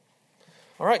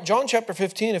All right, John chapter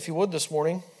 15, if you would, this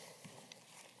morning.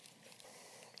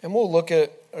 And we'll look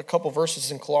at a couple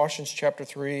verses in Colossians chapter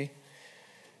 3.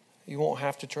 You won't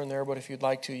have to turn there, but if you'd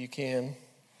like to, you can.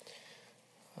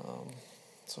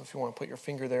 So if you want to put your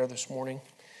finger there this morning.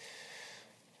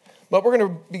 But we're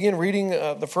going to begin reading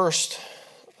the first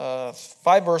 5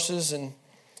 verses, and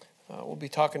we'll be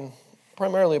talking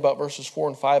primarily about verses 4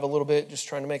 and 5 a little bit, just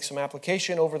trying to make some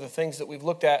application over the things that we've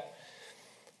looked at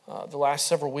the last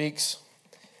several weeks,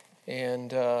 and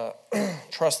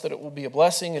trust that it will be a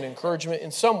blessing and encouragement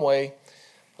in some way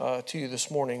to you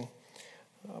this morning.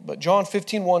 But John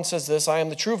 15:1 says this, I am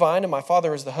the true vine, and my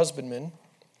Father is the husbandman.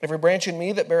 Every branch in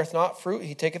me that beareth not fruit,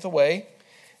 he taketh away,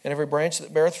 and every branch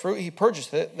that beareth fruit, he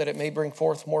purgeth it, that it may bring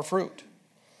forth more fruit.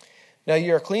 Now ye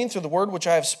are clean through the word which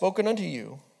I have spoken unto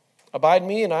you. Abide in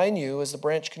me, and I in you, as the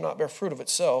branch cannot bear fruit of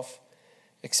itself,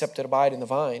 except it abide in the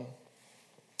vine.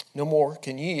 No more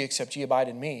can ye, except ye abide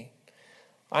in me.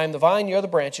 I am the vine, ye are the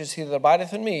branches. He that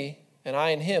abideth in me, and I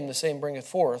in him, the same bringeth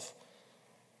forth,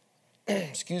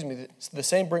 the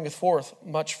same bringeth forth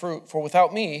much fruit. For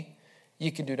without me, ye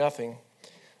can do nothing.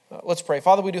 Let's pray.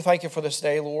 Father, we do thank you for this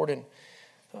day, Lord, and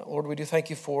Lord, we do thank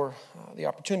you for the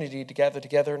opportunity to gather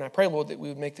together, and I pray, Lord, that we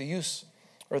would make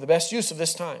the best use of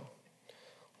this time.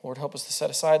 Lord, help us to set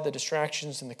aside the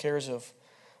distractions and the cares of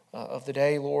the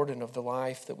day, Lord, and of the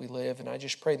life that we live, and I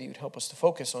just pray that you'd help us to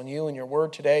focus on you and your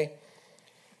word today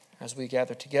as we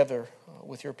gather together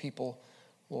with your people,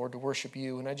 Lord, to worship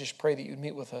you, and I just pray that you'd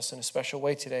meet with us in a special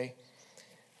way today,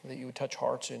 that you would touch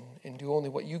hearts and do only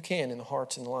what you can in the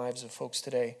hearts and lives of folks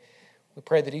today. We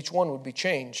pray that each one would be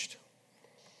changed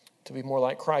to be more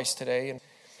like Christ today. And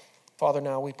Father,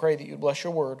 now we pray that you'd bless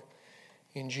your word.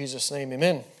 In Jesus' name,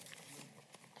 amen.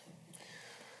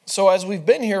 So as we've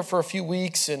been here for a few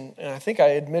weeks, and I think I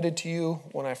admitted to you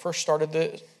when I first started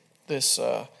this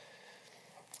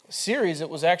series, it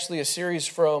was actually a series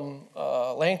from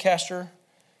Lancaster,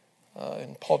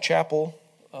 and Paul Chappell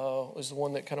was the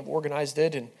one that kind of organized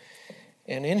it.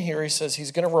 And in here he says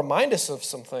he's going to remind us of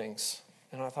some things.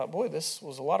 And I thought, boy, this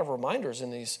was a lot of reminders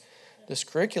in this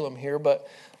curriculum here. But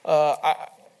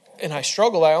I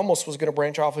struggled. I almost was going to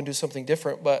branch off and do something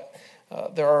different. But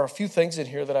there are a few things in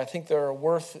here that I think that are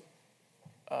worth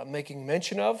making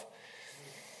mention of.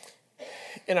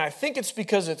 And I think it's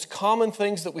because it's common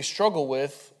things that we struggle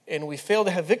with and we fail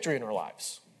to have victory in our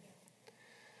lives.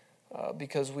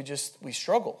 Because we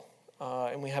struggle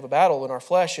and we have a battle in our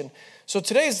flesh. And so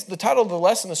the title of the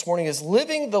lesson this morning is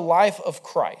Living the Life of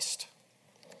Christ.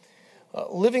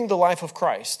 Living the life of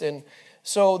Christ. And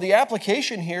so the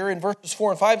application here in verses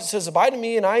 4 and 5, it says, Abide in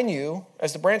me and I in you,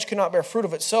 as the branch cannot bear fruit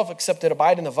of itself except it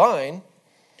abide in the vine.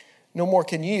 No more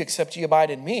can ye except ye abide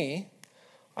in me.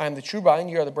 I am the true vine,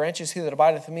 ye are the branches. He that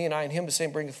abideth in me and I in him, the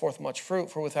same bringeth forth much fruit.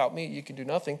 For without me ye can do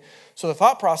nothing. So the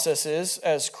thought process is,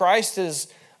 as Christ is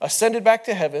ascended back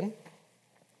to heaven,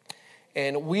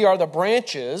 and we are the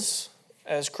branches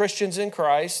as Christians in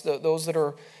Christ, those that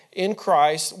are in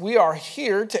Christ, we are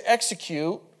here to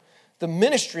execute the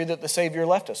ministry that the Savior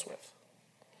left us with,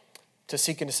 to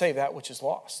seek and to save that which is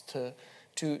lost,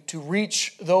 to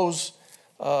reach those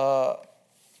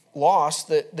lost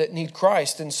that need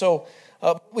Christ. And so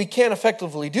we can't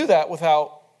effectively do that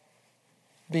without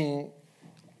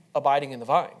abiding in the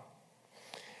vine.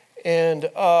 And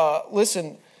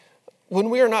listen,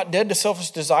 when we are not dead to selfish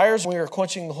desires, when we are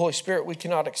quenching the Holy Spirit, we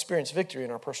cannot experience victory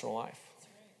in our personal life.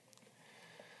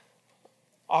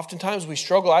 Oftentimes we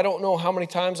struggle. I don't know how many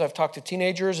times I've talked to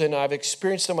teenagers and I've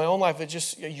experienced in my own life,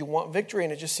 you want victory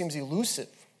and it just seems elusive.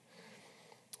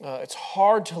 It's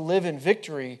hard to live in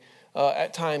victory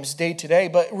at times day to day,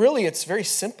 but really it's very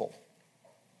simple.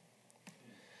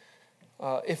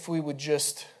 If we would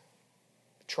just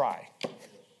try.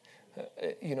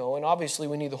 And obviously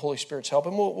we need the Holy Spirit's help,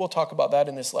 and we'll talk about that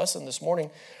in this lesson this morning.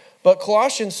 But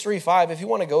Colossians 3:5, if you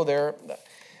want to go there,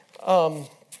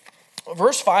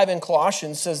 verse 5 in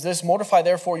Colossians says this, Mortify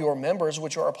therefore your members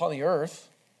which are upon the earth.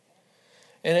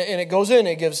 And it goes in,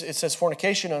 it says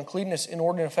fornication, uncleanness,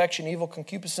 inordinate affection, evil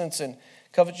concupiscence, and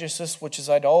covetousness, which is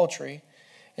idolatry.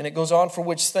 And it goes on, for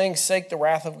which things' sake the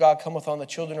wrath of God cometh on the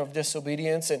children of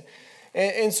disobedience.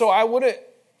 And so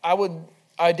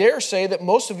I dare say that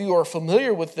most of you are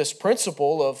familiar with this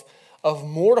principle of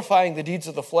mortifying the deeds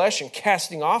of the flesh and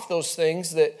casting off those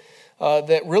things that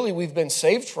really we've been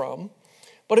saved from.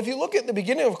 But if you look at the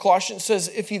beginning of Colossians, it says,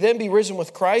 if ye then be risen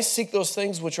with Christ, seek those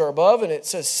things which are above, and it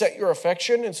says, set your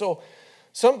affection. And so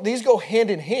these go hand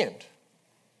in hand.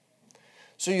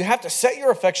 So you have to set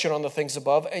your affection on the things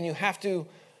above, and you have to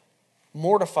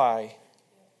mortify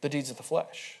the deeds of the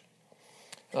flesh.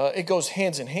 It goes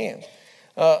hands in hand.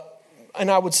 And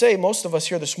I would say most of us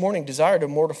here this morning desire to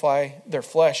mortify their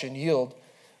flesh and yield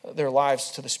their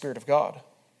lives to the Spirit of God.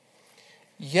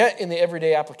 Yet in the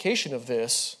everyday application of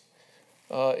this,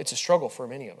 it's a struggle for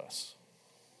many of us.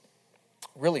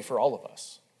 Really for all of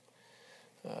us.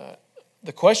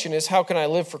 The question is, how can I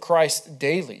live for Christ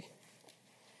daily?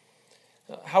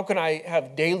 How can I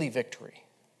have daily victory?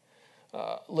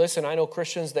 Listen, I know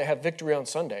Christians that have victory on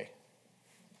Sunday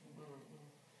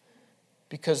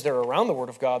because they're around the Word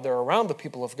of God, they're around the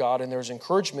people of God, and there's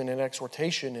encouragement and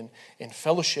exhortation and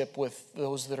fellowship with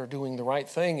those that are doing the right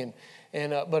thing.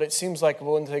 But it seems like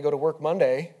when they go to work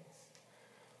Monday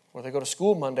or they go to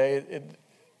school Monday,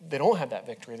 they don't have that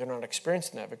victory. They're not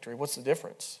experiencing that victory. What's the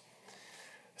difference?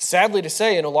 Sadly to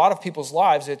say, in a lot of people's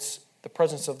lives, it's the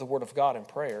presence of the Word of God in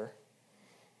prayer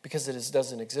because it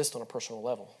doesn't exist on a personal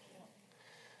level.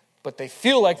 But they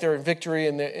feel like they're in victory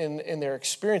and they're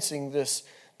experiencing this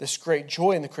great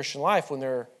joy in the Christian life when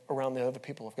they're around the other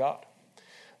people of God.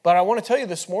 But I want to tell you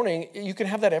this morning, you can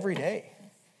have that every day.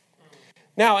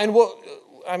 Now,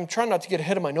 I'm trying not to get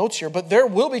ahead of my notes here, but there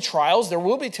will be trials, there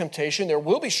will be temptation, there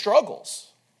will be struggles.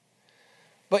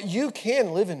 But you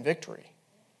can live in victory.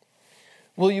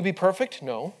 Will you be perfect?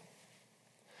 No.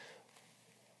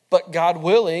 But God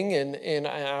willing, and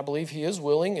I believe He is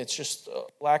willing, it's just a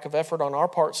lack of effort on our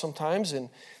part sometimes and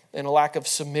a lack of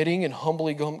submitting and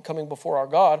humbly coming before our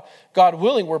God. God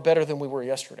willing, we're better than we were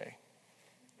yesterday.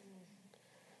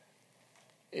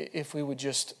 If we would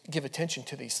just give attention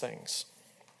to these things.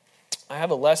 I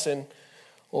have a lesson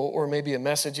or maybe a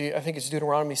message. I think it's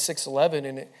Deuteronomy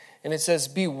 6:11, and it says,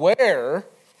 beware.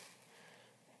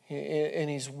 And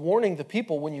he's warning the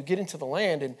people when you get into the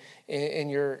land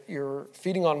and you're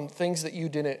feeding on things that you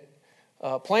didn't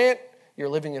plant, you're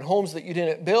living in homes that you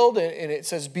didn't build, and it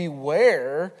says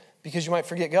beware because you might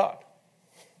forget God.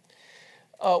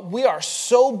 We are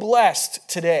so blessed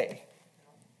today.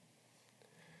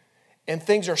 And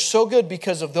things are so good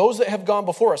because of those that have gone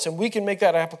before us. And we can make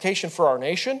that application for our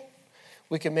nation.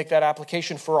 We can make that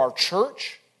application for our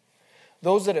church.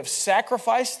 Those that have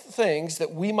sacrificed things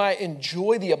that we might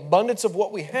enjoy the abundance of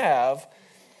what we have,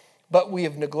 but we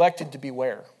have neglected to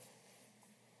beware.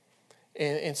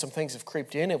 And some things have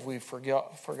creeped in if we've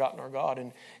forgotten our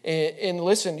God. And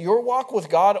listen, your walk with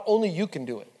God, only you can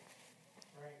do it.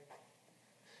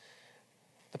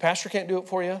 The pastor can't do it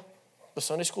for you. The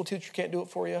Sunday school teacher can't do it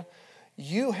for you.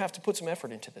 You have to put some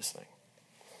effort into this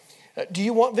thing. Do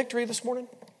you want victory this morning?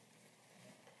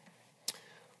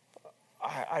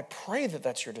 I pray that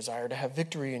that's your desire, to have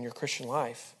victory in your Christian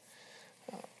life.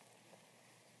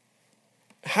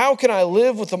 How can I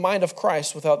live with the mind of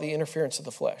Christ without the interference of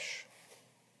the flesh?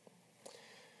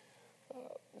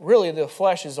 Really, the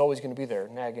flesh is always going to be there,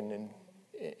 nagging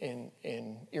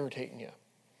and irritating you.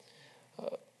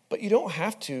 But you don't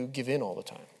have to give in all the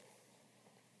time.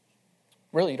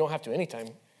 Really, you don't have to anytime.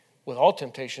 With all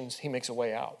temptations, He makes a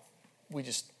way out. We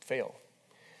just fail.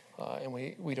 And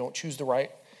we don't choose the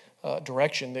right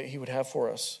direction that He would have for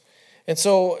us. And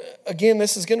so, again,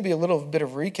 this is going to be a little bit of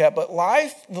recap, but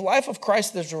the life of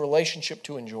Christ, there's a relationship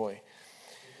to enjoy.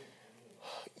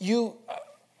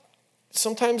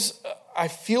 Sometimes I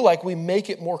feel like we make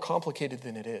it more complicated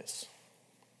than it is.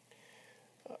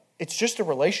 It's just a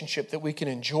relationship that we can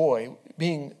enjoy,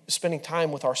 spending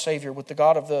time with our Savior, with the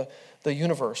God of the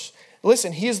universe.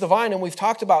 Listen, He is the vine, and we've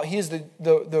talked about He is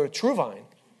the true vine.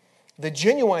 The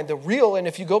genuine, the real, and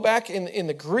if you go back in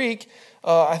the Greek,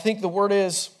 I think the word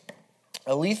is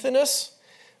alethinus,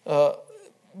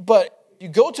 but you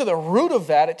go to the root of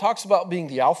that, it talks about being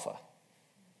the Alpha.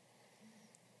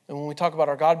 And when we talk about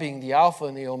our God being the Alpha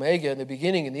and the Omega and the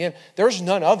beginning and the end, there's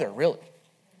none other, really.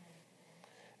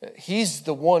 He's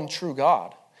the one true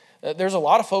God. There's a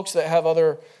lot of folks that have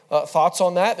other thoughts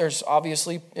on that. There's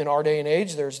obviously, in our day and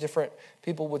age, there's different,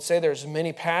 people would say there's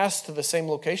many paths to the same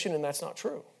location, and that's not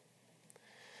true.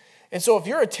 And so if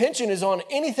your attention is on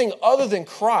anything other than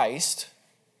Christ,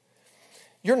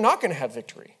 you're not going to have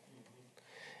victory.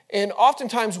 And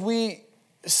oftentimes we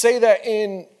say that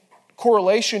in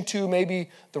correlation to maybe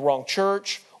the wrong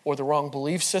church or the wrong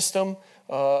belief system,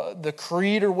 the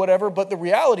creed or whatever. But the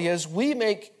reality is we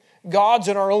make gods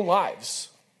in our own lives.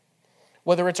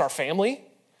 Whether it's our family,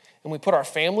 and we put our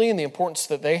family and the importance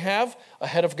that they have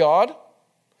ahead of God.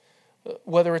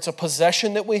 Whether it's a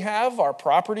possession that we have, our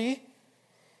property,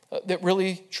 that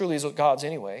really, truly is what God's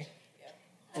anyway.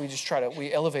 We just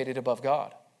we elevate it above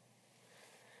God.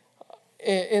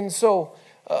 And so,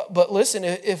 but listen,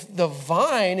 if the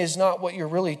vine is not what you're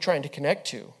really trying to connect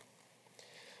to,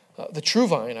 the true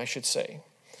vine, I should say,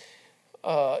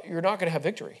 you're not going to have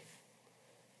victory.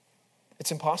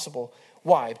 It's impossible.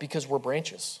 Why? Because we're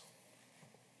branches.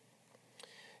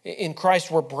 In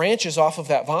Christ, we're branches off of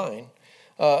that vine.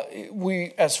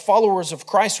 We, as followers of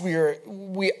Christ,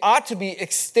 we ought to be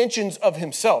extensions of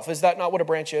himself. Is that not what a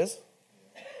branch is?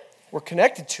 We're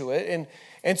connected to it.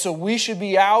 And so we should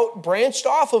be out, branched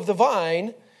off of the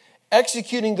vine,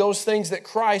 executing those things that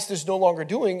Christ is no longer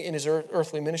doing in his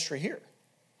earthly ministry here.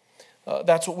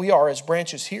 That's what we are as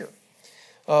branches here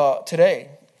today.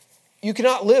 You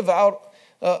cannot live out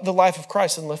the life of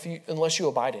Christ unless you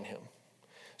abide in him.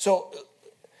 So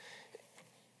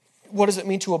what does it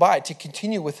mean to abide? To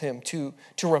continue with him, to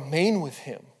remain with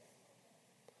him.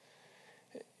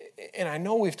 And I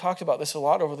know we've talked about this a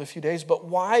lot over the few days, but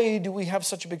why do we have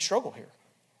such a big struggle here?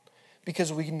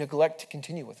 Because we neglect to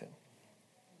continue with him.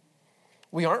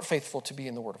 We aren't faithful to be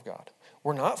in the Word of God.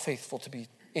 We're not faithful to be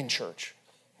in church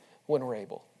when we're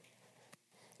able.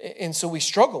 And so we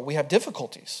struggle. We have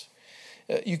difficulties.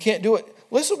 You can't do it.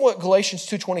 Listen to what Galatians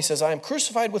 2:20 says. I am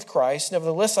crucified with Christ.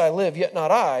 Nevertheless I live, yet not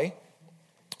I,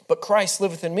 but Christ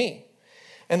liveth in me.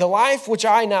 And the life which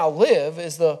I now live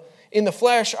is in the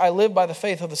flesh I live by the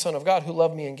faith of the Son of God who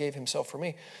loved me and gave himself for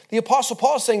me. The Apostle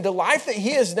Paul is saying the life that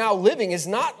he is now living is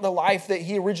not the life that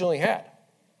he originally had.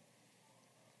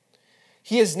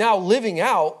 He is now living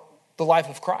out the life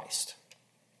of Christ.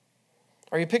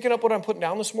 Are you picking up what I'm putting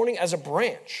down this morning? As a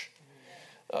branch,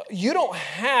 you don't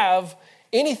have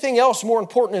anything else more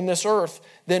important in this earth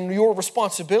than your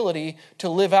responsibility to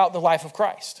live out the life of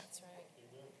Christ. That's right.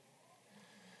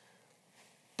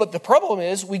 But the problem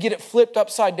is we get it flipped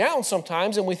upside down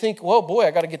sometimes and we think, well, boy,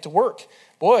 I got to get to work.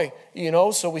 Boy,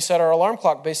 so we set our alarm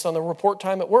clock based on the report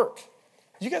time at work.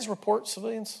 Do you guys report,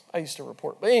 civilians? I used to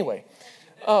report. But anyway,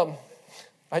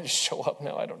 I just show up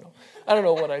now. I don't know. I don't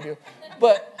know what I do.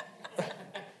 But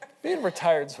being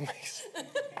retired is amazing.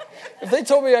 If they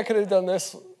told me I could have done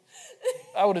this,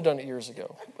 I would have done it years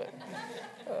ago. But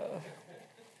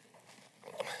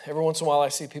every once in a while I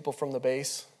see people from the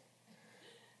base.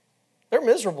 They're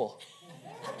miserable.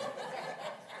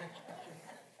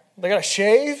 They got to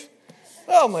shave.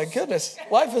 Oh my goodness.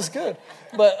 Life is good.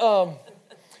 But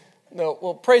no,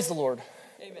 well, praise the Lord.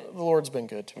 Amen. The Lord's been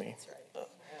good to me.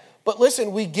 But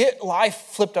listen, we get life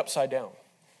flipped upside down.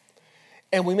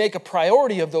 And we make a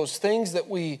priority of those things that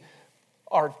we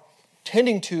are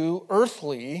tending to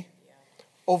earthly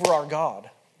over our God.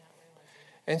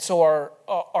 And so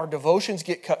our devotions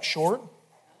get cut short.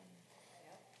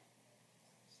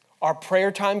 Our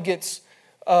prayer time gets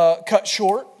cut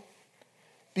short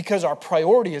because our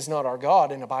priority is not our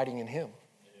God and abiding in him.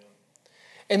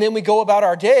 And then we go about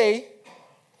our day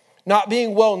not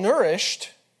being well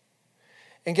nourished.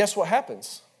 And guess what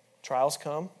happens? Trials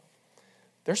come.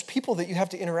 There's people that you have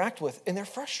to interact with, and they're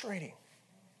frustrating.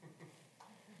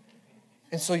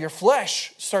 And so your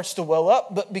flesh starts to well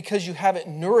up, but because you haven't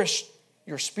nourished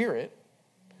your spirit,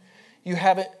 you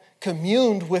haven't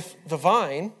communed with the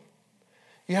vine,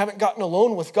 you haven't gotten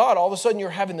alone with God, all of a sudden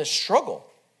you're having this struggle.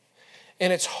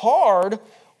 And it's hard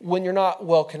when you're not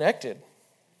well connected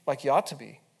like you ought to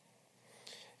be.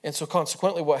 And so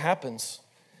consequently what happens?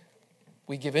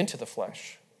 We give into the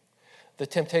flesh. The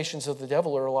temptations of the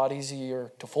devil are a lot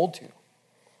easier to fold to.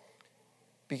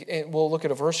 And we'll look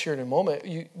at a verse here in a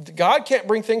moment. God can't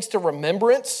bring things to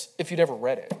remembrance if you never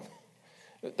read it.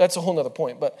 That's a whole other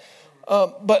point. But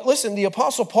listen, the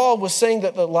Apostle Paul was saying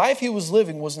that the life he was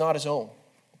living was not his own.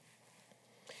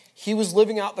 He was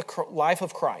living out the life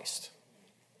of Christ.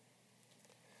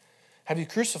 Have you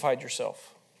crucified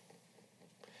yourself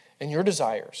and your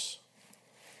desires?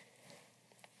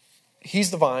 He's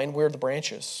the vine, we're the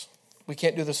branches. We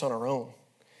can't do this on our own.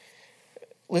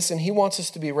 Listen, he wants us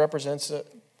to be representatives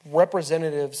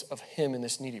of him in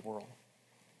this needy world.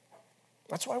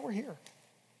 That's why we're here.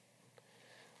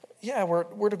 Yeah,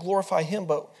 we're to glorify him,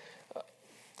 but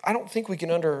I don't think we can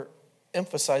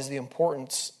underemphasize the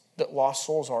importance that lost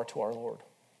souls are to our Lord.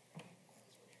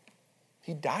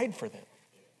 He died for them.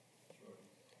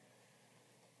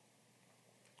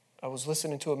 I was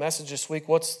listening to a message this week.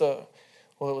 Well, it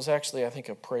was actually, I think,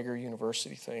 a Prager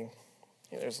University thing.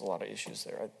 There's a lot of issues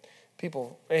there.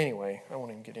 Anyway, I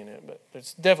won't even get into it, but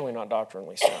it's definitely not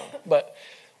doctrinally sound. But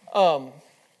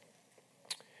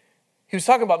he was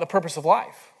talking about the purpose of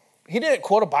life. He didn't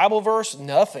quote a Bible verse,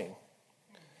 nothing.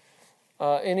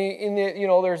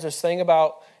 There's this thing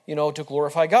about, to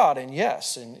glorify God, and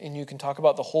yes, and you can talk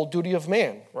about the whole duty of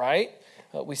man, right?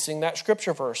 We sing that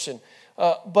scripture verse.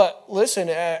 But listen,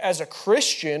 as a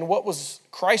Christian, what was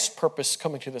Christ's purpose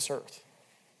coming to this earth?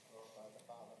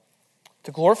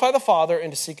 To glorify the Father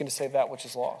and to seek and to save that which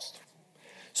is lost.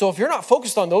 So if you're not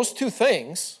focused on those two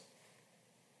things,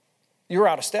 you're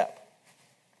out of step.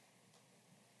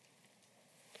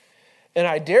 And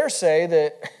I dare say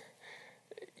that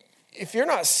if you're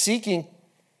not seeking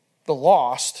the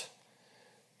lost,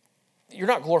 you're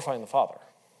not glorifying the Father.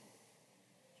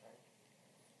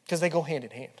 Because they go hand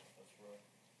in hand.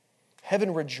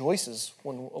 Heaven rejoices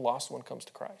when a lost one comes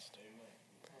to Christ.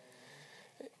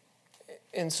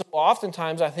 And so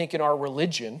oftentimes I think in our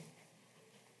religion,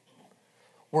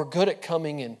 we're good at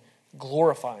coming and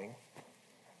glorifying.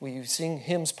 We sing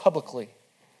hymns publicly.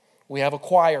 We have a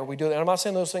choir. We do that. And I'm not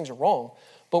saying those things are wrong,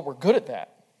 but we're good at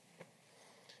that.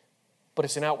 But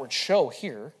it's an outward show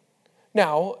here.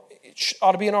 Now, it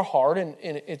ought to be in our heart and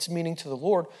its meaning to the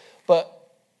Lord. But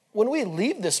when we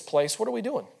leave this place, what are we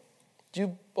doing? Do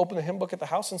you open the hymn book at the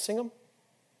house and sing them?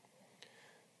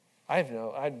 I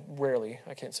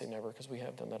can't say never because we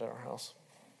have done that at our house.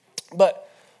 But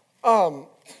our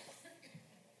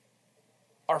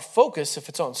focus, if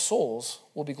it's on souls,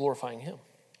 will be glorifying him.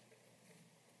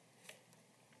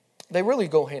 They really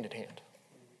go hand in hand.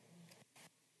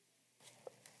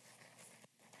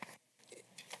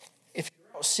 If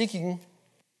you're out seeking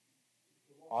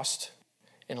the lost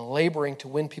and laboring to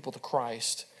win people to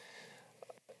Christ,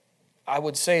 I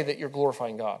would say that you're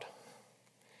glorifying God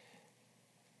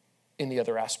in the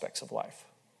other aspects of life.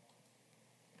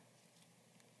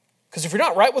 Because if you're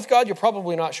not right with God, you're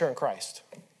probably not sharing Christ.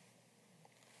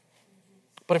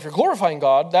 But if you're glorifying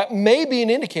God, that may be an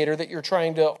indicator that you're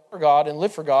trying to honor God and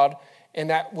live for God, and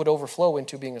that would overflow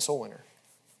into being a soul winner.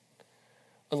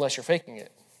 Unless you're faking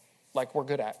it, like we're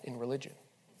good at in religion.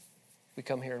 We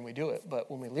come here and we do it,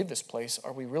 but when we leave this place,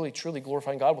 are we really truly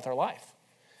glorifying God with our life?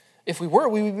 If we were,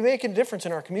 we would be making a difference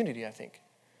in our community, I think.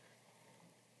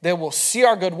 They will see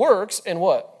our good works and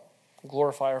what?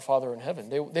 Glorify our Father in heaven.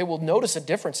 They will notice a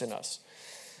difference in us.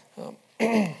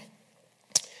 In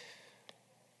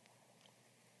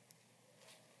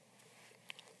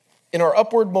our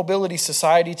upward mobility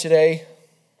society today,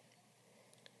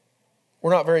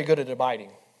 we're not very good at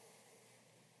abiding.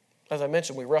 As I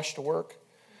mentioned, we rush to work.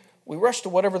 We rush to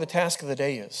whatever the task of the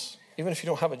day is, even if you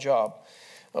don't have a job.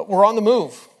 We're on the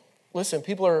move. Listen,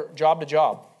 people are job to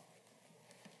job.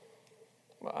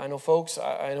 I know folks,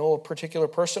 I know a particular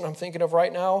person I'm thinking of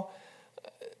right now.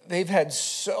 They've had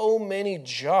so many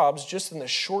jobs just in the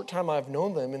short time I've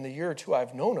known them, in the year or two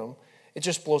I've known them, it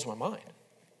just blows my mind.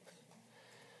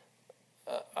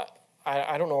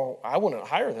 I don't know, I wouldn't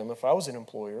hire them if I was an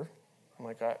employer. I'm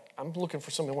like, I'm looking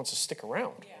for somebody who wants to stick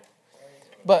around.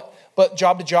 Yeah. But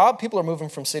job to job, people are moving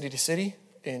from city to city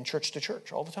and church to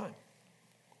church all the time.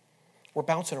 We're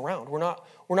bouncing around.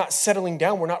 We're not settling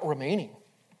down. We're not remaining.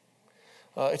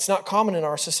 It's not common in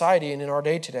our society and in our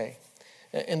day today.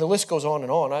 And the list goes on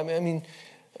and on. I mean,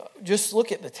 just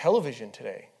look at the television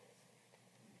today.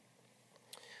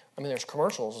 I mean, there's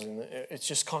commercials, and it's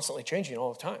just constantly changing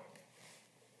all the time.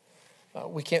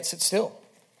 We can't sit still.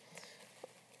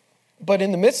 But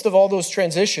in the midst of all those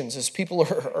transitions, as people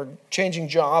are changing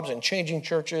jobs and changing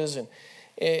churches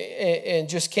and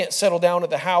just can't settle down at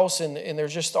the house, and there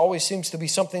just always seems to be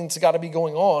something that's got to be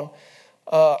going on,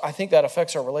 I think that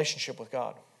affects our relationship with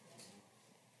God.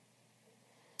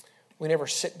 We never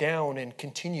sit down and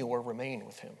continue or remain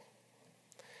with him.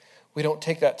 We don't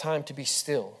take that time to be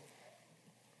still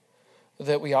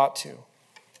that we ought to.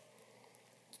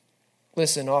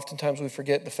 Listen, oftentimes we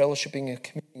forget the fellowshipping and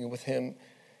communion with him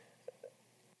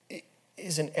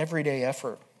is an everyday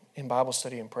effort in Bible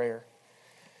study and prayer.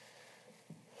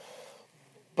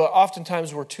 But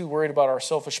oftentimes we're too worried about our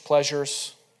selfish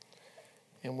pleasures,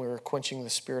 and we're quenching the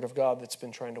Spirit of God that's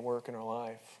been trying to work in our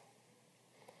life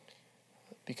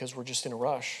because we're just in a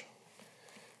rush.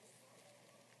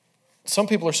 Some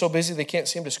people are so busy they can't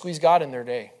seem to squeeze God in their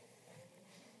day.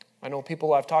 I know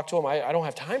people I've talked to them, I don't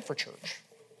have time for church.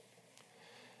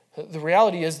 The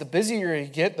reality is the busier you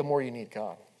get, the more you need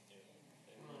God.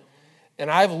 And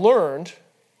I've learned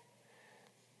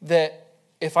that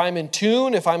if I'm in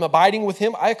tune, if I'm abiding with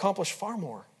him, I accomplish far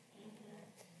more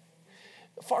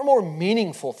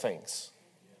meaningful things.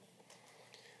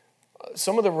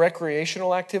 Some of the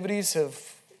recreational activities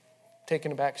have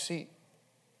taken a back seat.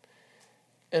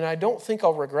 And I don't think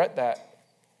I'll regret that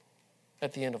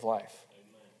at the end of life.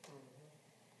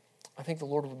 I think the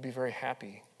Lord would be very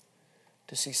happy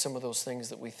to see some of those things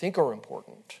that we think are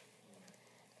important.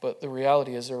 But the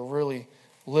reality is they're really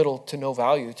little to no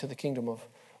value to the kingdom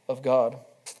of God.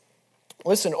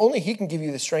 Listen, only he can give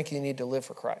you the strength you need to live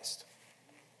for Christ.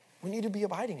 We need to be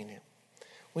abiding in him.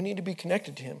 We need to be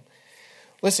connected to him.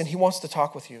 Listen, he wants to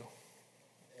talk with you.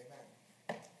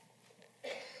 Amen.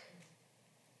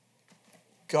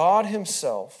 God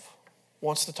himself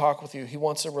wants to talk with you. He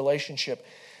wants a relationship.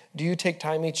 Do you take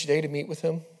time each day to meet with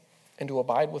him and to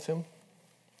abide with him?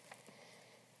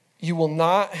 You will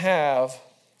not have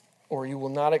or you will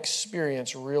not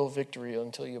experience real victory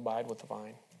until you abide with the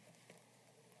vine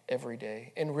every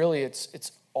day. And really,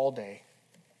 it's all day.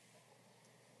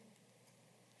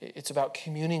 It's about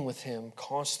communing with him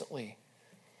constantly.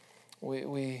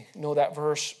 We know that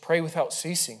verse, pray without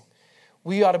ceasing.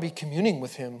 We ought to be communing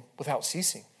with him without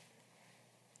ceasing.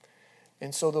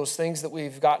 And so those things that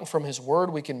we've gotten from his word,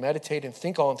 we can meditate and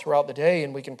think on throughout the day,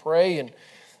 and we can pray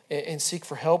and seek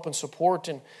for help and support.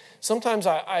 And sometimes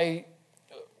I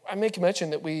make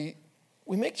mention that we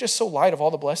make just so light of all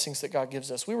the blessings that God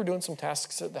gives us. We were doing some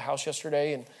tasks at the house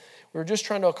yesterday, and we were just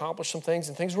trying to accomplish some things,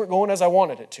 and things weren't going as I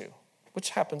wanted it to,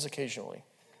 which happens occasionally.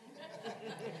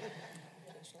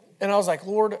 And I was like,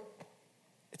 Lord,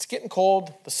 it's getting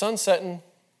cold, the sun's setting,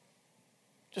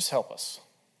 just help us.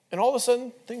 And all of a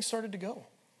sudden, things started to go.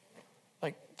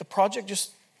 Like the project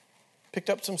just picked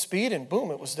up some speed and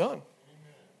boom, it was done.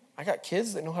 I got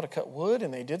kids that know how to cut wood,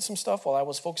 and they did some stuff while I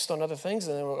was focused on other things,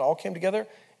 and then it all came together,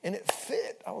 and it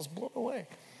fit. I was blown away.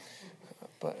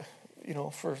 But,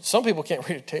 for some people can't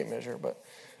read a tape measure, but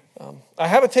I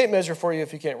have a tape measure for you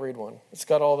if you can't read one. It's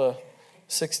got all the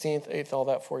 16th, 8th, all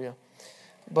that for you.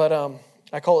 But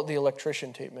I call it the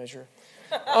electrician tape measure.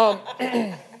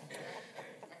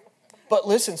 But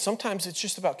listen, sometimes it's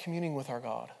just about communing with our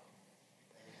God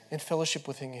and fellowship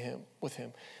with him.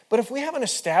 But if we haven't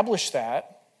established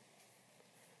that,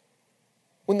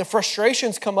 when the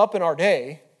frustrations come up in our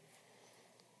day,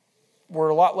 we're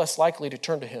a lot less likely to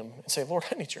turn to him and say, Lord,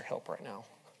 I need your help right now.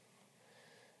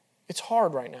 It's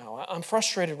hard right now. I'm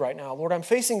frustrated right now. Lord, I'm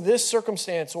facing this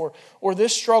circumstance or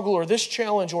this struggle or this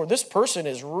challenge or this person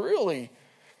is really,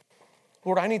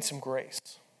 Lord, I need some grace.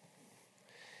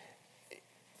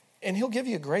 And he'll give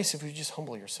you grace if you just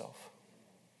humble yourself.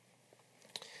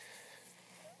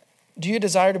 Do you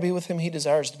desire to be with him? He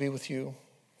desires to be with you.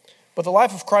 But the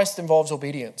life of Christ involves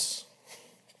obedience.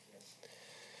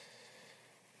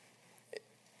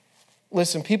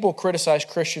 Listen, people criticize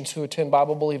Christians who attend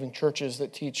Bible-believing churches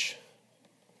that teach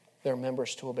their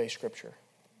members to obey Scripture.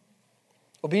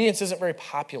 Obedience isn't very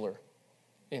popular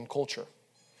in culture,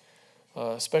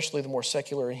 especially the more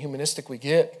secular and humanistic we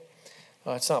get.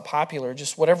 It's not popular.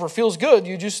 Just whatever feels good,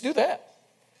 you just do that.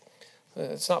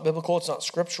 It's not biblical. It's not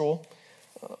scriptural.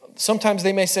 Sometimes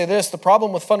they may say this, the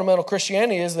problem with fundamental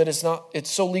Christianity is that it's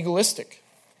so legalistic.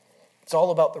 It's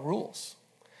all about the rules.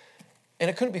 And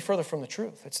it couldn't be further from the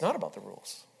truth. It's not about the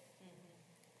rules.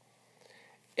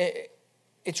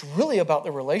 It's really about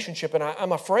the relationship. And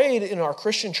I'm afraid in our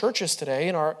Christian churches today,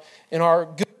 in our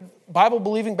good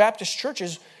Bible-believing Baptist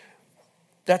churches,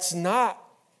 that's not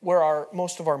where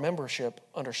most of our membership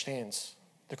understands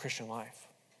the Christian life.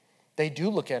 They do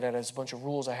look at it as a bunch of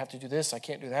rules. I have to do this, I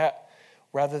can't do that,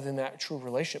 rather than that true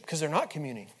relationship, because they're not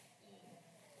communing.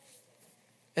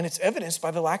 And it's evidenced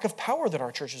by the lack of power that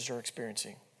our churches are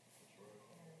experiencing.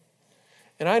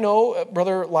 And I know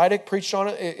Brother Leidick preached on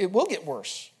it. It will get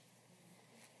worse.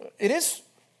 It is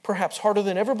perhaps harder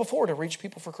than ever before to reach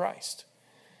people for Christ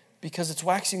because it's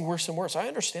waxing worse and worse. I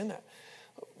understand that.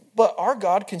 But our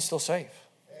God can still save.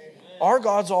 Amen. Our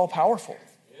God's all powerful.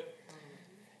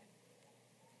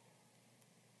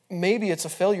 Maybe it's a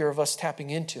failure of us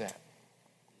tapping into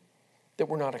that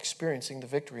we're not experiencing the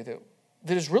victory that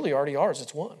is really already ours.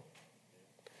 It's won.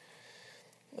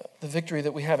 The victory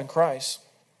that we have in Christ.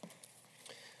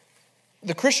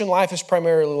 The Christian life is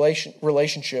primarily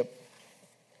relationship.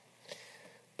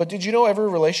 But did you know every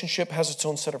relationship has its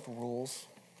own set of rules?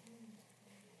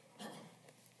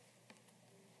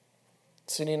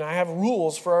 Cindy and I have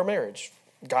rules for our marriage.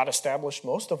 God established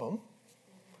most of them.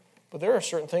 But there are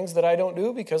certain things that I don't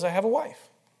do because I have a wife.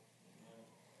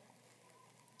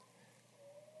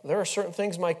 There are certain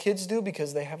things my kids do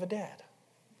because they have a dad.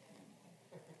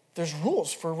 There's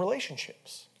rules for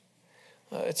relationships.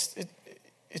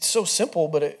 It's so simple,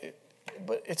 but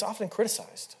it's often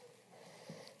criticized.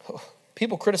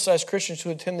 People criticize Christians who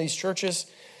attend these churches.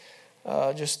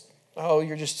 You're just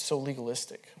so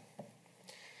legalistic.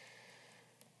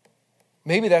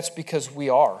 Maybe that's because we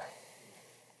are.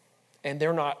 And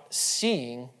they're not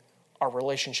seeing our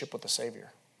relationship with the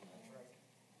Savior.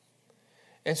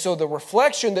 And so the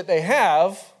reflection that they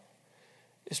have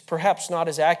is perhaps not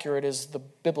as accurate as the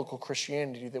biblical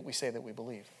Christianity that we say that we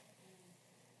believe.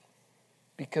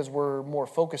 Because we're more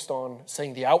focused on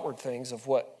saying the outward things of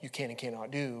what you can and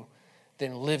cannot do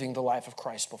than living the life of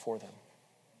Christ before them.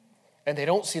 And they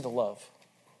don't see the love.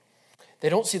 They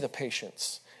don't see the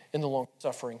patience and the long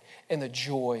suffering and the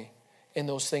joy and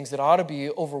those things that ought to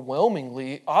be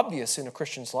overwhelmingly obvious in a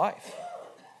Christian's life.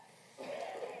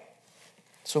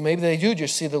 So maybe they do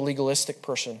just see the legalistic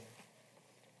person.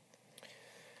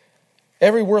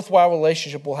 Every worthwhile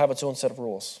relationship will have its own set of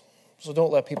rules. So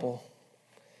don't let people,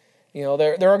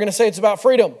 they're going to say it's about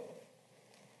freedom.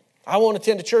 I won't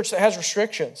attend a church that has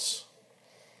restrictions.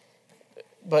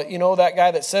 But that guy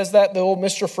that says that, the old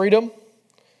Mr. Freedom,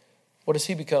 what does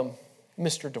he become?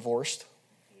 Mr. Divorced.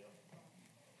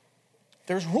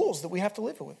 There's rules that we have to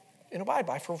live with and abide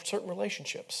by for certain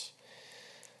relationships.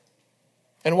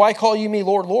 And why call you me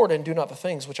Lord, Lord, and do not the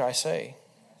things which I say?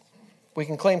 We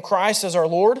can claim Christ as our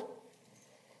Lord,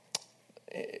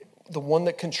 the one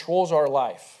that controls our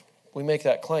life. We make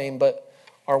that claim, but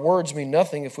our words mean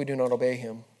nothing if we do not obey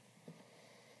him.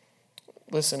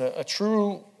 Listen, a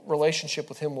true relationship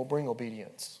with him will bring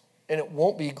obedience, and it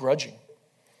won't be grudging.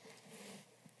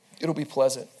 It'll be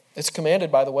pleasant. It's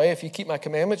commanded, by the way, if you keep my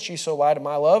commandments, ye so abide in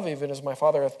my love, even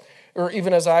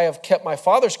as I have kept my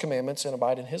Father's commandments and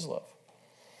abide in his love.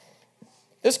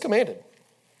 It's commanded.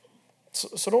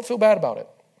 So don't feel bad about it.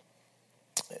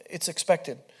 It's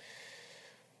expected.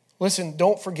 Listen,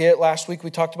 don't forget, last week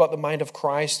we talked about the mind of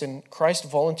Christ, and Christ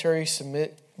voluntarily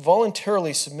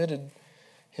submitted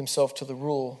himself to the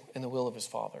rule and the will of his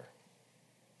Father.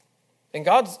 And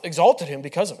God exalted him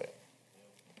because of it.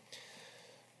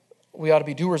 We ought to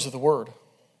be doers of the word.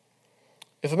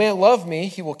 If a man love me,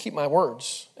 he will keep my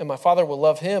words, and my Father will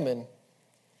love him, and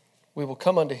we will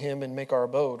come unto him and make our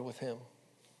abode with him.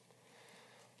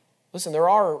 Listen, there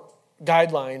are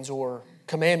guidelines or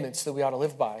commandments that we ought to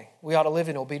live by. We ought to live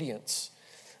in obedience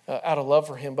out of love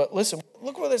for him. But listen,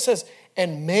 look what it says,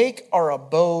 and make our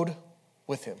abode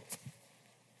with him.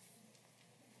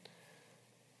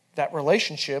 That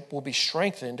relationship will be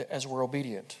strengthened as we're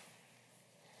obedient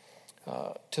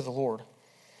to the Lord.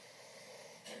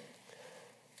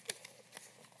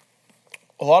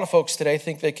 A lot of folks today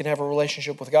think they can have a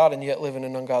relationship with God and yet live in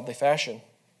an ungodly fashion.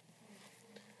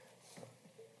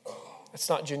 It's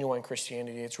not genuine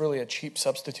Christianity. It's really a cheap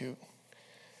substitute.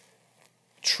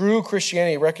 True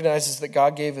Christianity recognizes that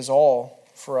God gave his all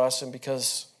for us, and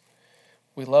because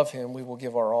we love him, we will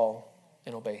give our all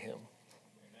and obey him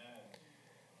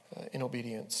in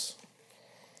obedience.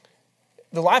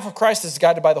 The life of Christ is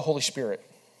guided by the Holy Spirit.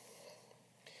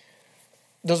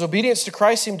 Does obedience to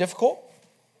Christ seem difficult?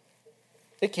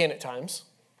 It can at times.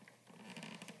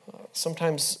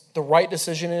 Sometimes the right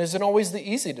decision isn't always the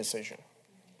easy decision.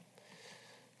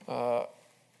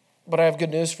 But I have good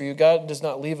news for you. God does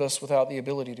not leave us without the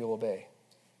ability to obey.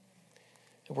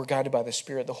 And we're guided by the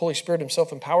Spirit. The Holy Spirit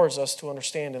himself empowers us to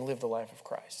understand and live the life of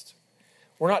Christ.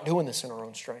 We're not doing this in our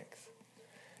own strength.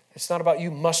 It's not about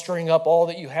you mustering up all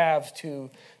that you have to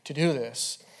do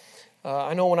this.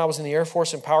 I know when I was in the Air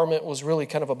Force, empowerment was really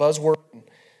kind of a buzzword.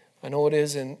 I know it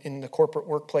is in the corporate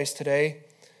workplace today.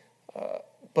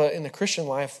 But in the Christian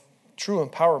life, true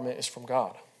empowerment is from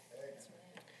God.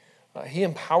 He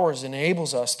empowers and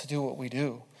enables us to do what we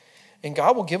do. And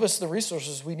God will give us the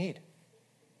resources we need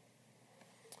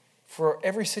for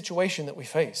every situation that we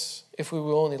face if we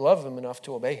will only love him enough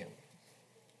to obey him.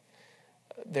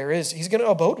 He's going to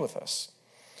abode with us.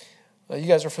 You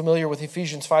guys are familiar with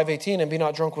Ephesians 5:18, and be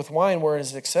not drunk with wine wherein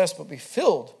is excess, but be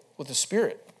filled with the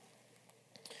Spirit.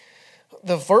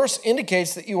 The verse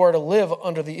indicates that you are to live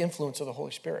under the influence of the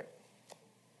Holy Spirit.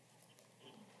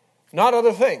 Not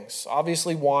other things.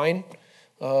 Obviously, wine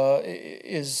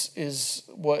is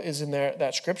what is in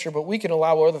that scripture, but we can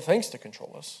allow other things to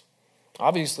control us.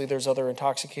 Obviously, there's other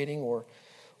intoxicating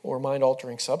or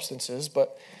mind-altering substances,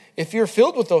 but if you're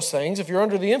filled with those things, if you're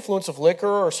under the influence of liquor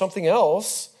or something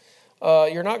else,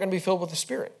 you're not going to be filled with the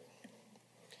Spirit.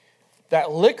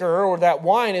 That liquor or that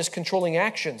wine is controlling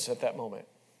actions at that moment.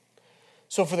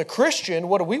 So for the Christian,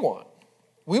 what do we want?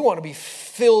 We want to be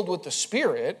filled with the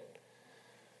Spirit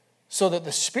so that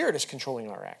the Spirit is controlling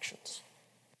our actions.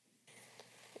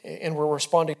 And we're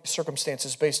responding to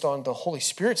circumstances based on the Holy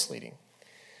Spirit's leading.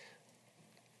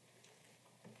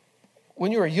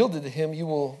 When you are yielded to him, you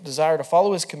will desire to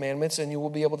follow his commandments, and you will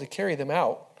be able to carry them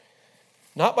out,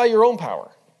 not by your own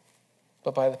power,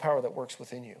 but by the power that works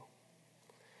within you.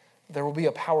 There will be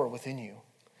a power within you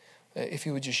if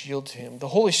you would just yield to him. The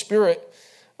Holy Spirit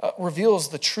reveals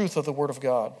the truth of the Word of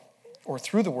God, or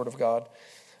through the Word of God.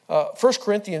 1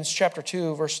 Corinthians chapter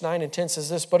 2, verse 9 and 10 says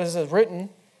this, but as it is written,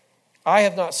 I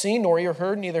have not seen nor ear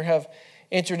heard, neither have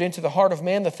entered into the heart of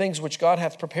man the things which God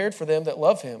hath prepared for them that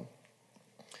love him.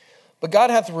 But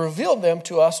God hath revealed them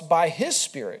to us by his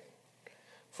Spirit.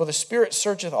 For the Spirit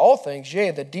searcheth all things, yea,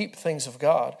 the deep things of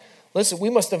God. Listen, we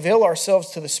must avail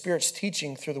ourselves to the Spirit's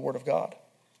teaching through the Word of God.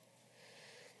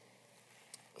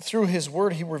 Through his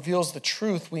Word, he reveals the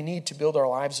truth we need to build our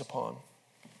lives upon.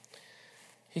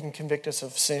 He can convict us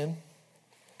of sin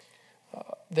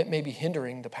that may be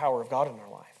hindering the power of God in our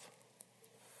life,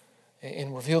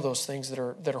 and reveal those things that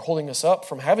are holding us up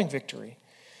from having victory.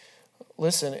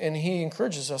 Listen, and he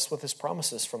encourages us with his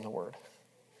promises from the word.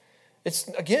 It's,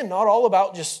 again, not all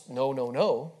about just no, no,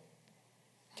 no.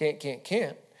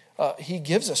 Can't. He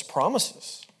gives us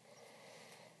promises.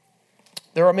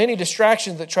 There are many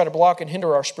distractions that try to block and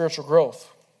hinder our spiritual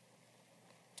growth.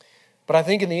 But I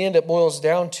think in the end it boils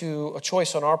down to a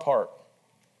choice on our part.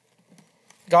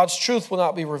 God's truth will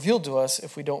not be revealed to us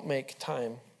if we don't make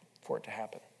time for it to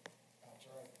happen.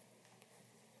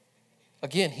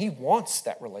 Again, he wants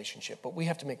that relationship, but we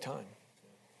have to make time.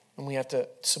 And we have to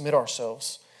submit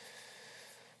ourselves.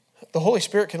 The Holy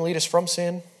Spirit can lead us from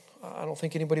sin. I don't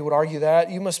think anybody would argue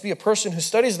that. You must be a person who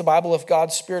studies the Bible if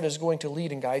God's Spirit is going to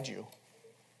lead and guide you.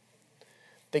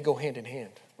 They go hand in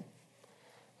hand.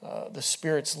 The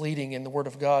Spirit's leading in the Word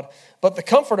of God. But the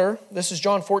Comforter, this is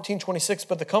John 14:26,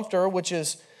 but the Comforter, which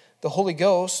is the Holy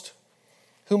Ghost,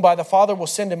 whom by the Father will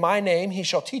send in my name, he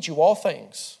shall teach you all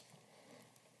things.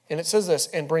 And it says this,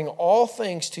 and bring all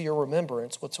things to your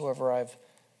remembrance whatsoever I've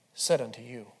said unto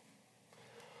you.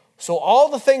 So all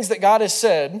the things that God has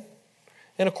said,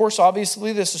 and of course,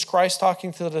 obviously, this is Christ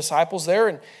talking to the disciples there,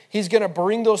 and he's going to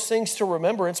bring those things to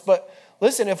remembrance. But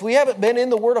listen, if we haven't been in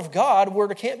the Word of God, we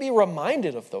can't be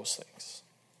reminded of those things.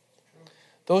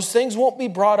 Those things won't be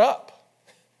brought up.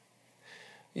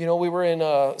 You know, we were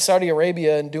in Saudi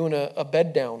Arabia and doing a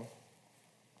bed down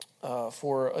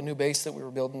for a new base that we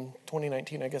were building,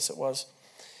 2019, I guess it was,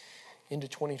 into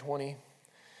 2020.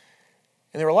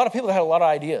 And there were a lot of people that had a lot of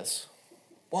ideas.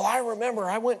 Well, I remember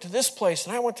I went to this place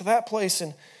and I went to that place,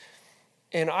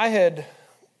 and I had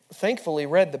thankfully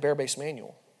read the Bear Base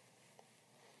Manual.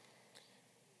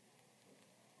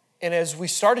 And as we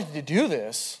started to do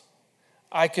this,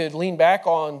 I could lean back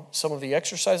on some of the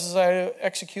exercises I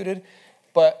executed,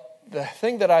 but the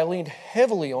thing that I leaned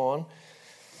heavily on,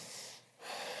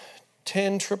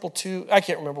 10-222, I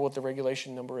can't remember what the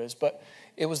regulation number is, but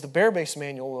it was the Bear Base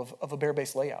Manual of a Bear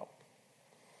Base layout.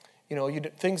 You know,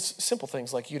 simple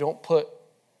things like you don't put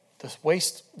the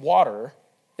waste water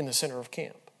in the center of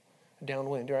camp,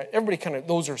 downwind, right? Everybody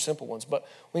those are simple ones. But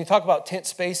when you talk about tent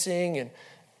spacing and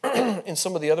and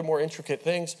some of the other more intricate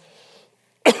things,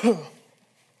 a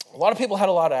lot of people had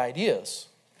a lot of ideas.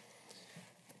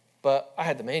 But I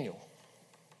had the manual.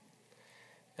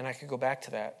 And I could go back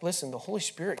to that. Listen, the Holy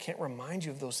Spirit can't remind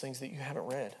you of those things that you haven't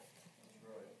read.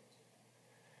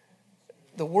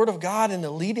 The Word of God and the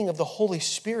leading of the Holy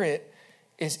Spirit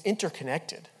is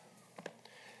interconnected.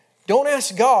 Don't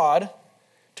ask God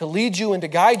to lead you and to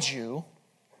guide you,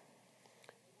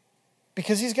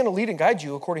 because he's going to lead and guide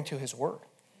you according to his Word.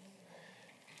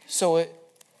 So it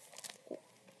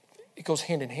goes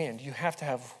hand in hand. You have to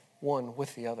have one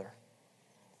with the other.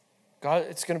 God,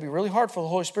 it's going to be really hard for the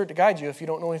Holy Spirit to guide you if you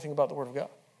don't know anything about the Word of God.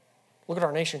 Look at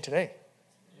our nation today.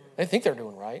 They think they're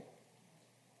doing right.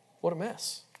 What a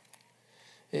mess.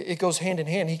 It goes hand in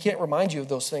hand. He can't remind you of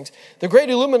those things. The great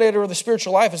illuminator of the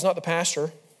spiritual life is not the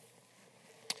pastor.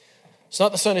 It's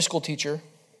not the Sunday school teacher,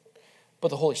 but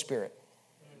the Holy Spirit.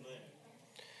 Amen.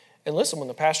 And listen, when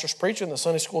the pastor's preaching, the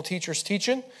Sunday school teacher's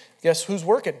teaching, guess who's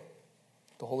working?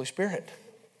 The Holy Spirit.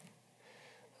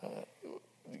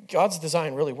 God's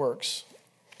design really works.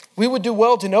 We would do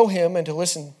well to know him and to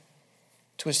listen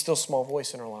to his still small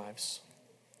voice in our lives.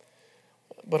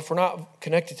 But if we're not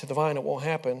connected to the vine, it won't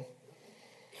happen.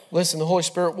 Listen, the Holy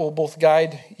Spirit will both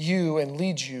guide you and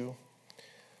lead you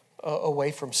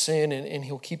away from sin, and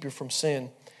he'll keep you from sin,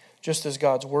 just as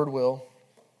God's Word will.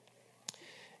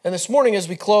 And this morning as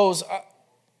we close,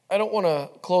 I don't want to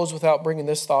close without bringing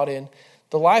this thought in.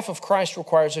 The life of Christ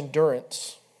requires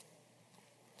endurance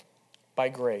by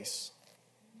grace.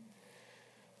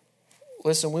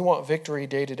 Listen, we want victory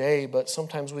day to day, but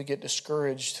sometimes we get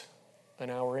discouraged an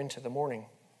hour into the morning.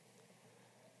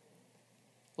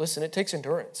 Listen, it takes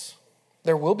endurance.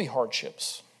 There will be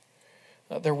hardships.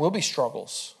 There will be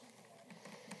struggles.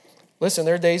 Listen,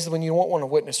 there are days when you won't want to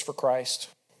witness for Christ.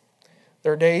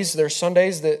 There are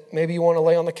Sundays that maybe you want to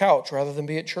lay on the couch rather than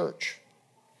be at church.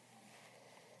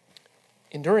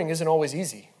 Enduring isn't always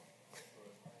easy.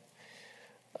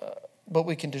 But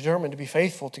we can determine to be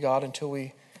faithful to God until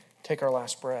we take our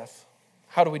last breath.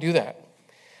 How do we do that?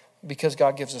 Because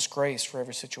God gives us grace for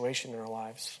every situation in our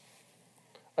lives.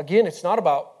 Again, it's not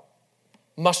about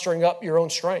mustering up your own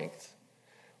strength.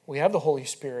 We have the Holy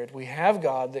Spirit. We have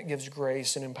God that gives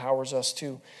grace and empowers us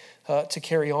to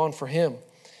carry on for him.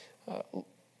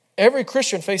 Every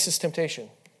Christian faces temptation.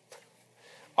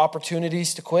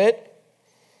 Opportunities to quit,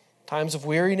 times of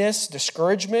weariness,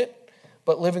 discouragement,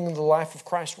 but living in the life of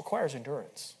Christ requires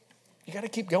endurance. You got to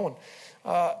keep going.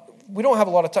 We don't have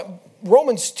a lot of time.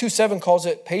 Romans 2:7 calls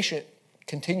it patient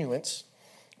continuance.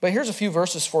 But here's a few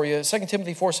verses for you. 2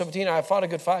 Timothy 4:17, I have fought a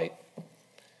good fight.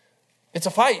 It's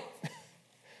a fight.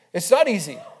 It's not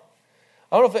easy.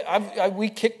 I don't know if we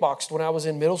kickboxed when I was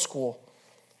in middle school.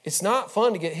 It's not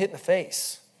fun to get hit in the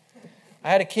face. I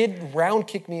had a kid round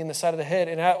kick me in the side of the head,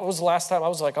 and that was the last time I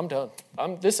was like, I'm done.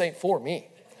 This ain't for me.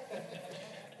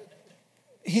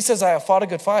 He says, I have fought a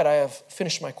good fight. I have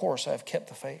finished my course. I have kept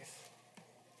the faith.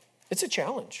 It's a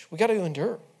challenge. We got to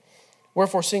endure.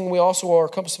 Wherefore, seeing we also are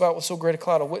compassed about with so great a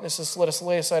cloud of witnesses, let us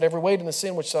lay aside every weight and the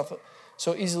sin which doth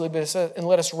so easily beset, and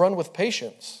let us run with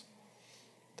patience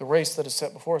the race that is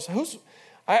set before us.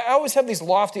 I always have these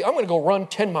lofty, I'm going to go run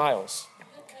 10 miles.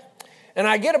 And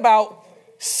I get about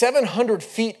 700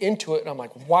 feet into it, and I'm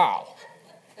like, wow.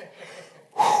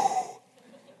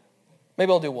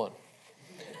 Maybe I'll do one.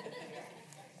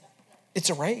 It's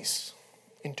a race.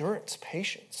 Endurance,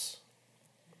 patience.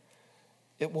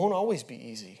 It won't always be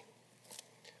easy.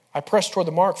 I press toward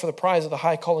the mark for the prize of the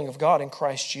high calling of God in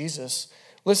Christ Jesus.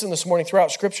 Listen, this morning,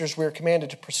 throughout Scriptures, we are commanded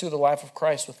to pursue the life of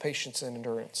Christ with patience and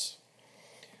endurance.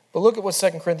 But look at what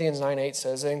 2 Corinthians 9:8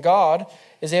 says. And God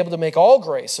is able to make all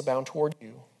grace abound toward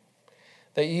you,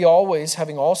 that ye always,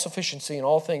 having all sufficiency in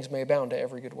all things, may abound to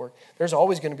every good work. There's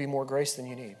always going to be more grace than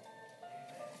you need.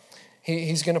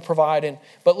 He's going to provide.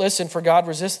 But listen, for God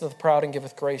resisteth the proud and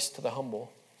giveth grace to the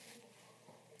humble.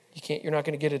 You're not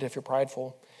going to get it if you're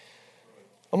prideful.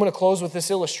 I'm going to close with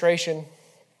this illustration.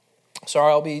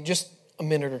 Sorry, I'll be just a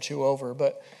minute or two over.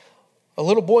 But a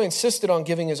little boy insisted on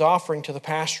giving his offering to the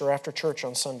pastor after church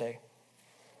on Sunday.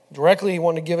 Directly, he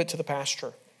wanted to give it to the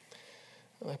pastor.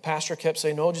 The pastor kept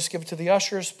saying, no, just give it to the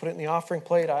ushers, put it in the offering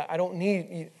plate. I don't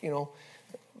need, you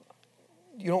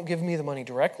don't give me the money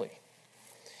directly.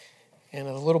 And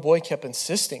the little boy kept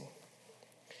insisting.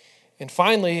 And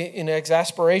finally, in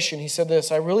exasperation, he said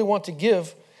this, I really want to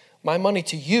give my money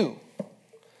to you.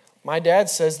 My dad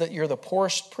says that you're the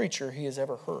poorest preacher he has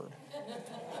ever heard.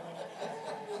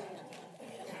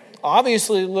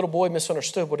 Obviously, the little boy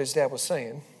misunderstood what his dad was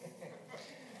saying.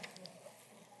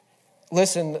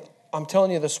 Listen, I'm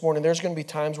telling you this morning, there's going to be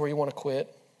times where you want to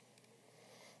quit.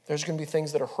 There's going to be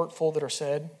things that are hurtful that are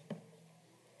said.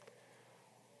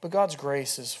 But God's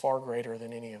grace is far greater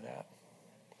than any of that.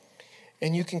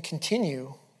 And you can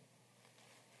continue,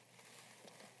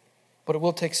 but it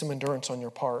will take some endurance on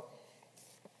your part.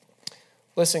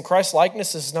 Listen,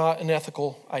 Christ-likeness is not an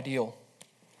ethical ideal.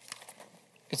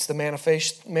 It's the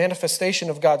manifestation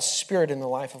of God's Spirit in the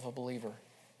life of a believer.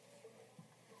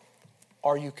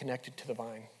 Are you connected to the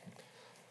vine?